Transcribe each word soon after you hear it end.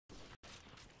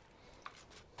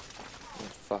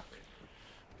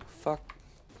fuck.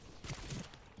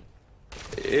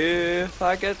 If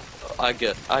I got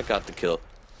the kill.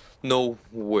 No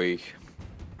way.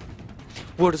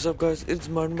 What is up, guys? It's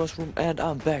Martin Mushroom, and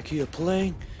I'm back here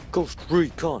playing Ghost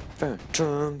Recon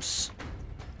Phantoms.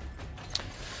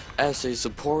 As a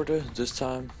supporter this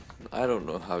time. I don't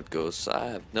know how it goes. I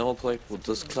have never played with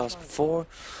this class before.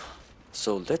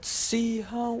 So let's see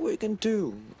how we can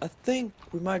do. I think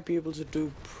we might be able to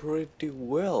do pretty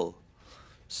well.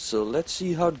 So let's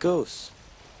see how it goes.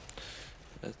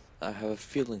 I have a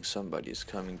feeling somebody's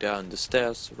coming down the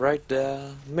stairs right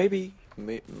there. Might be.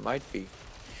 Maybe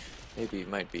it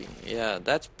might be. Yeah,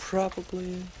 that's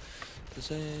probably the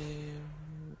same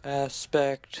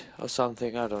aspect or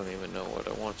something. I don't even know what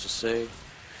I want to say.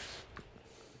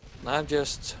 I'm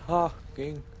just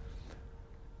talking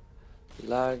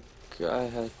like I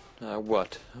had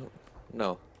what?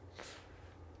 No.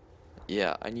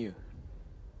 Yeah, I knew.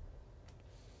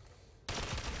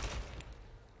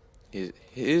 He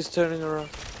is turning around.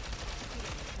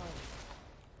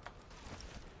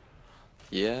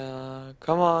 Yeah,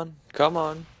 come on,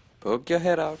 poke your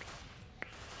head out.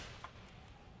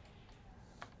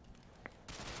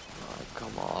 Oh,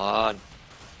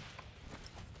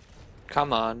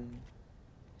 come on,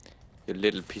 you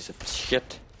little piece of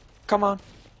shit. Come on.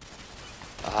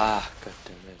 Ah, god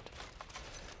damn it.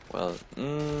 Well,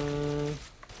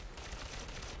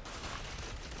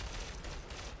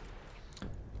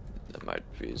 there might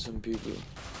be some people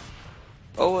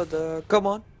over there. Come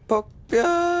on, poke.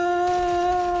 Yeah.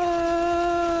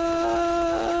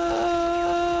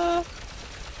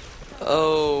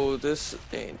 Oh, this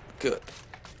ain't good.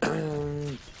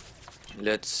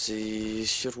 Let's see.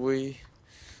 Should we?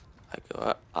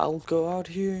 I'll go out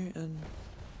here and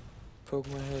poke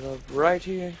my head up right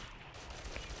here.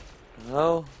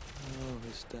 No,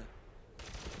 who's that?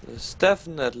 There's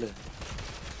definitely.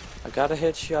 I got a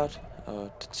headshot.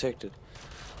 Oh, detected.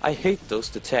 I hate those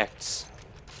detects.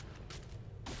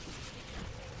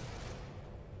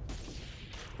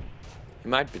 He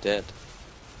might be dead.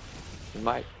 He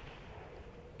might.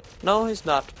 No, he's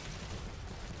not.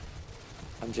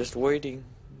 I'm just waiting.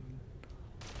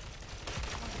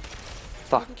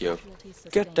 Fuck you.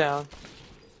 Get down.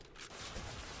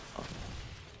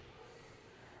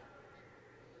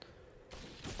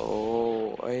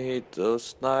 Oh, I hate those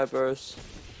snipers.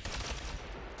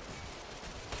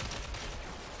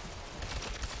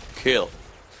 Kill.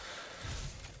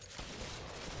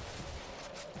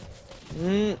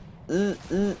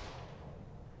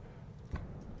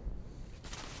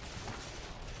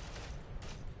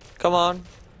 Come on.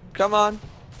 Come on.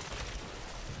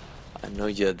 I know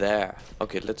you're there.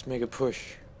 Okay, let's make a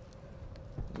push.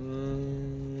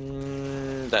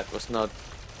 That was not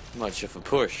much of a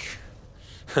push.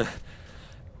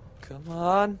 Come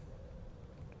on.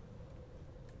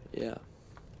 Yeah.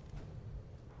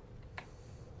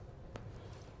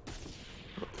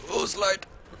 Oh, slide.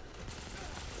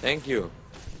 Thank you.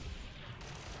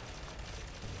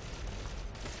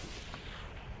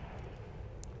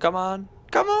 Come on.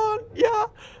 Come on. Yeah.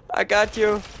 I got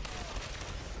you.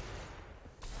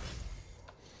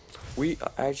 We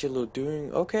are actually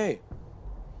doing okay.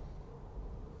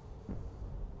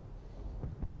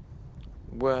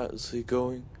 Where is he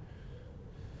going?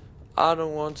 I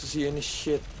don't want to see any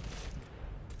shit.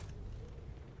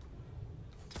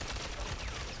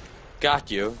 Got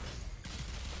you.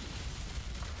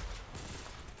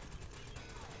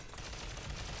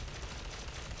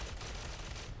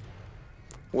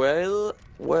 Well,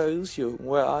 where is you?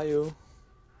 Where are you?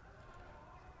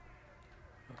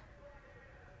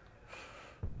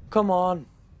 Come on.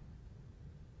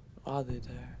 Are they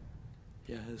there?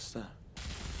 Yeah, it's there.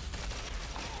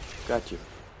 Got you.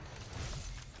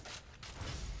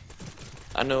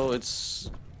 I know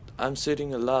I'm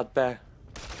sitting a lot back.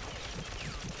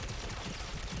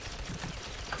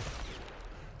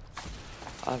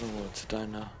 I don't want to die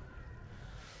now.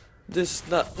 This is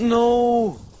not.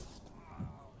 No!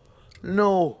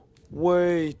 No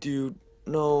way, dude.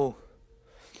 No.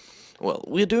 Well,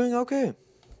 we're doing okay.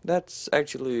 That's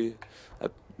actually.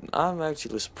 I'm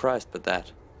actually surprised by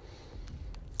that.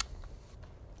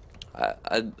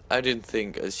 I didn't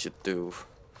think I should do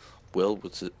well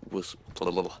with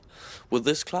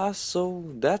this class, so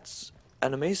that's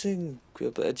an amazing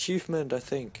achievement, I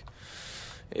think,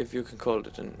 if you can call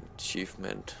it an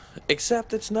achievement.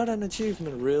 Except it's not an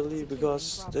achievement really,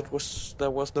 because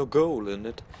there was no goal in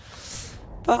it.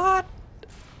 But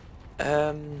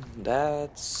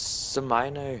that's a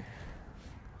minor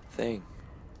thing.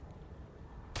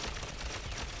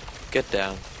 Get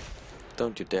down!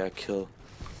 Don't you dare kill.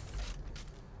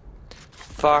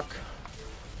 Fuck.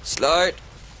 Slide.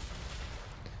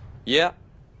 Yeah.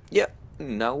 Yeah.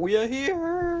 Now we are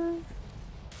here.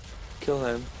 Kill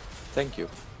him. Thank you.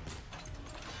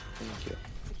 Thank you.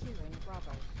 Securing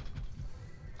Bravo.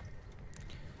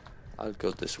 I'll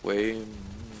go this way.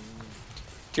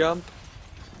 Jump.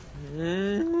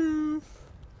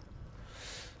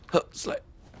 Slide.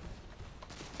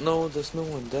 No, there's no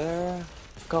one there.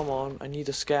 Come on, I need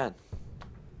a scan.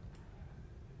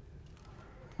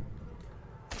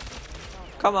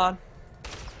 Come on.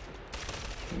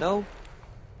 No.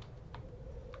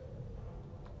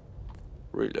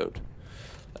 Reload.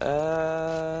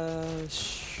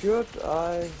 Should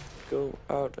I go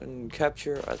out and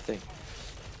capture? I think.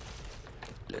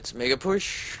 Let's make a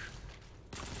push.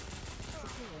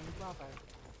 Securing Bravo.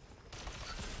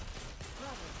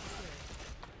 Bravo secured.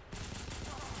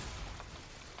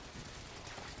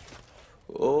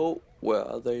 Oh, where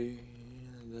are they?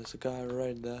 There's a guy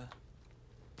right there.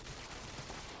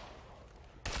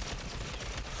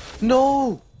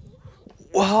 No!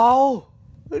 Wow!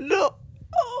 No!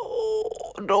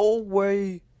 Oh, no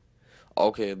way!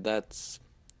 Okay, that's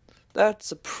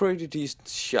a pretty decent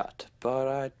shot, but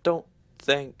I don't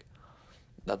think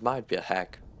that might be a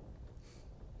hack.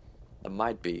 That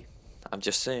might be. I'm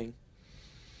just saying.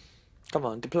 Come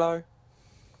on, deploy.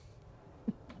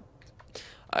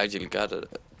 I actually got a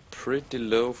pretty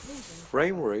low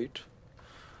frame rate.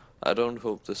 I don't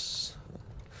hope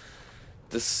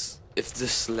if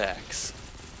this lags,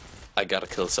 I gotta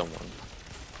kill someone.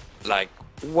 Like,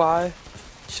 why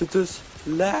should this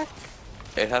lag?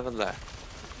 It haven't lagged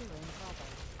Securing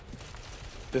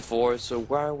Bravo. before, so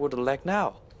why would it lag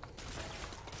now?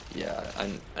 Yeah,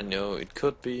 I know it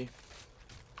could be.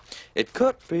 It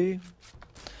could be,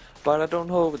 but I don't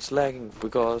hope it's lagging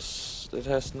because it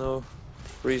has no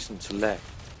reason to lag.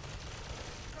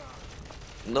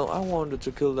 No, I wanted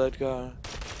to kill that guy.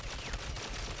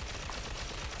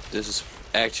 This is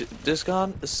actually, this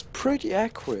gun is pretty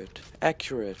accurate.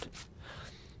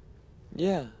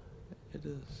 Yeah, it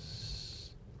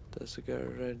is. There's a guy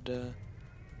right there.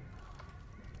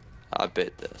 I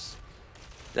bet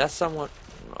that's someone.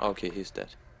 Okay, he's dead.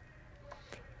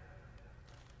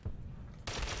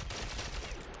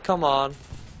 Come on.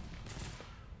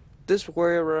 This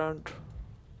way around.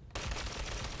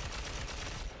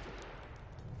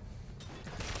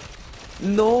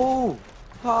 No!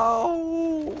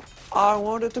 How? I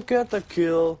wanted to get the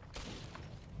kill.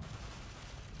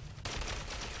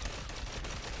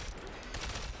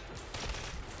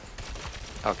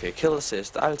 Okay, kill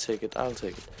assist. I'll take it.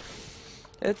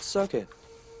 It's okay.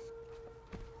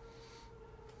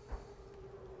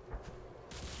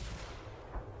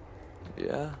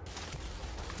 Yeah.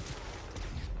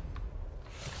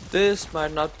 This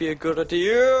might not be a good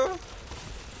idea.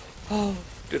 Oh,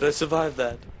 did I survive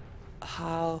that?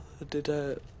 How did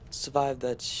I survive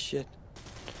that shit?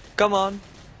 Come on.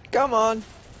 Come on.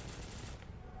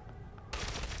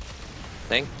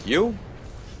 Thank you.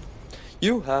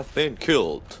 You have been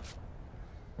killed.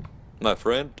 My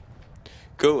friend.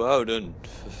 Go out and,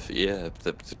 yeah,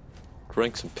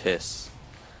 drink some piss.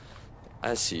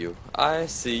 I see you. I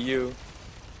see you.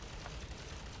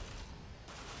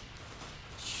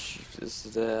 Is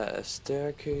there a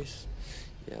staircase?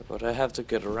 Yeah, but I have to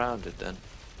get around it then.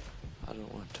 I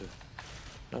don't want to.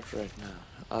 Not right now.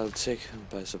 I'll take him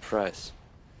by surprise.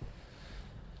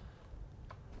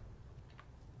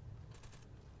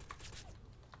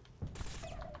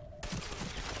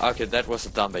 Okay, that was a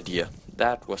dumb idea.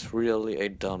 That was really a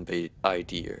dumb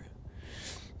idea.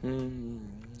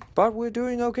 But we're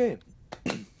doing okay.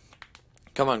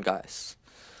 Come on, guys.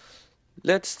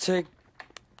 Let's take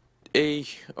A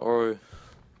or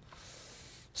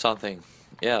something.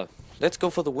 Yeah, let's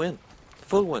go for the win.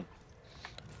 Full win.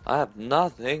 I have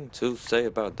nothing to say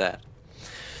about that.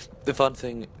 The fun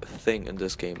thing in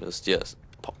this game is just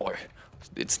power.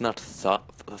 It's not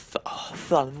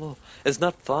fun. It's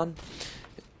not fun.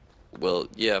 Well,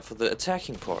 yeah, for the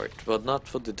attacking part, but not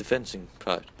for the defending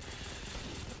part.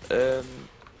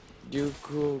 You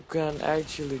can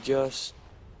actually just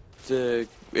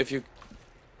if you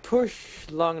push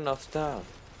long enough down,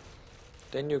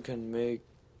 then you can make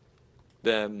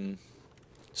them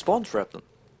spawn trap them.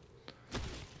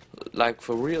 Like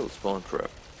for real spawn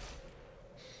trap.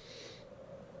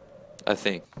 I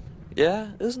think.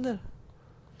 Yeah, isn't it?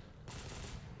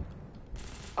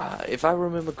 If I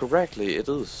remember correctly, it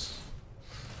is.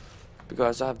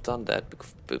 Because I've done that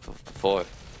before.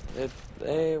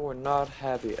 They were not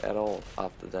happy at all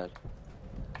after that.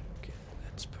 Okay,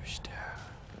 let's push there.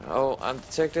 Oh, I'm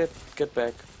detected. Get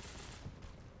back.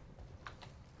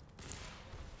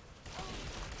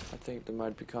 I think they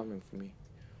might be coming for me.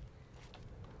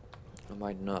 I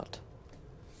might not.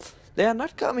 They are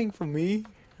not coming for me,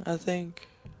 I think.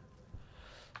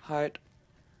 Hide.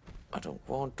 I don't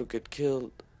want to get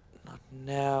killed. Not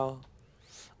now.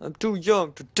 I'm too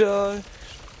young to die.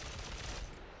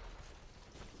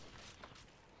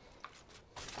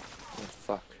 Oh,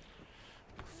 fuck.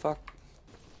 Fuck.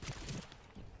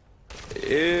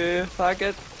 If I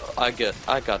got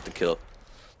the kill.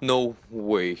 No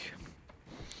way.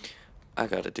 I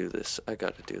gotta do this. I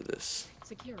gotta do this.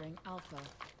 Securing Alpha.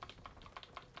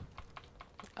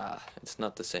 Ah, it's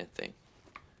not the same thing.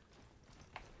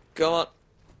 Come on.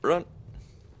 Run.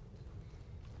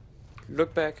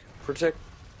 Look back. Protect.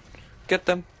 Get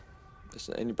them. Is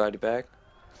there anybody back?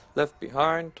 Left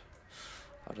behind?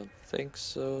 I don't think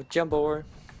so. Jump over.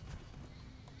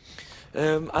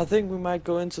 I think we might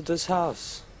go into this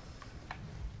house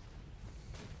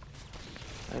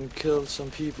and kill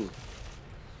some people.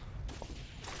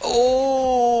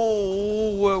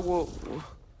 Oh, whoa.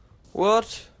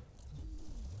 What?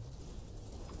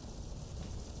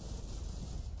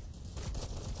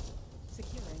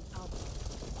 Securing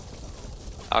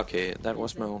Alpha. Okay, that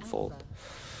was my own fault.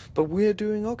 But we're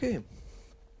doing okay.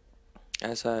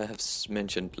 As I have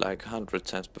mentioned like 100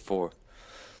 times before.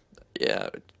 Yeah,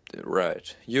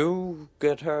 right. You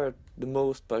get hurt the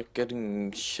most by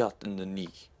getting shot in the knee.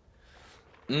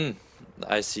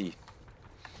 I see.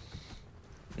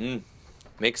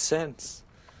 Makes sense.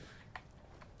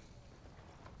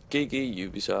 GG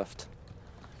Ubisoft.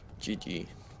 GG.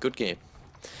 Good game.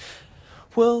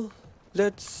 Well,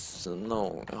 let's...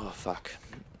 no. Oh, fuck.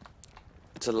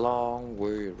 It's a long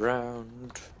way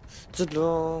round. It's a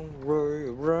long way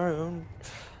round.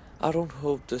 I don't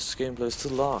hope this gameplay is too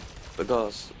long,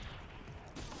 because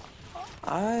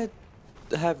I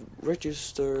have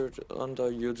registered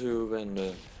under YouTube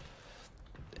and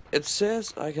it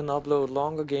says I can upload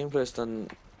longer gameplays than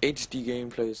HD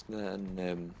gameplays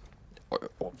than or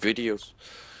videos.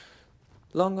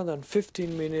 Longer than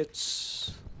 15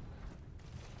 minutes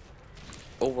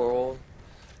overall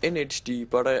in HD,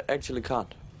 but I actually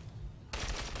can't.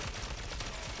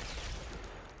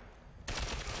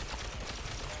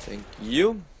 Thank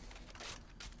you.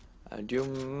 And you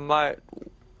might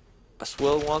as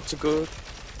well want to go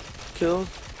kill.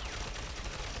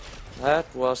 That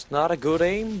was not a good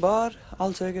aim, but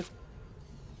I'll take it.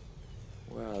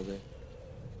 Where are they?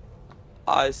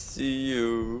 I see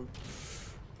you.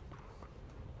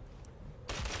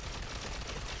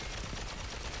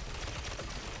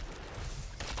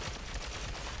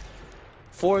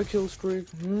 Four kill streak.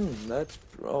 That's...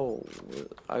 oh,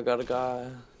 I got a guy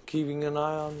keeping an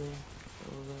eye on me.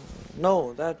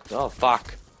 No, that... oh,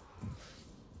 fuck.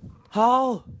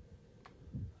 How?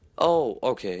 Oh,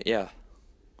 okay, yeah.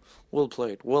 Well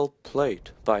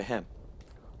played by him.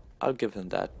 I'll give him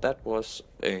that. That was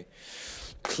a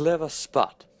clever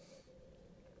spot.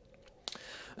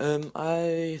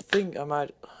 I think I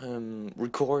might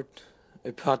record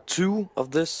a part 2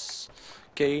 of this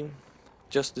game,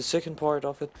 just the second part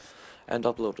of it, and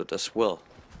upload it as well.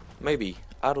 Maybe,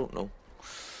 I don't know.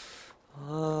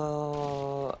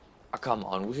 Come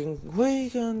on, we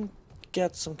can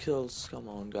get some kills. Come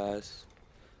on, guys.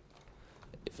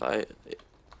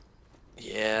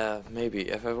 Yeah, maybe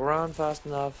if I run fast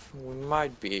enough, we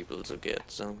might be able to get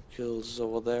some kills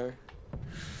over there.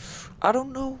 I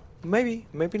don't know. Maybe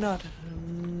not.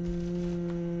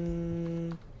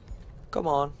 Come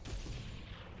on.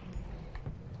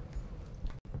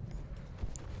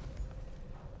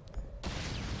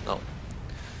 No.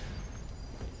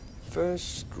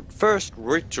 First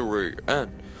victory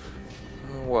and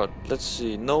what? Let's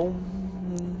see. No,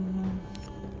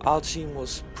 our team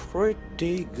was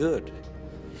pretty good.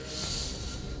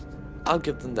 I'll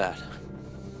give them that.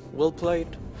 Well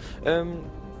played.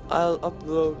 I'll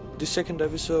upload the second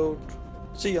episode.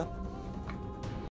 See ya.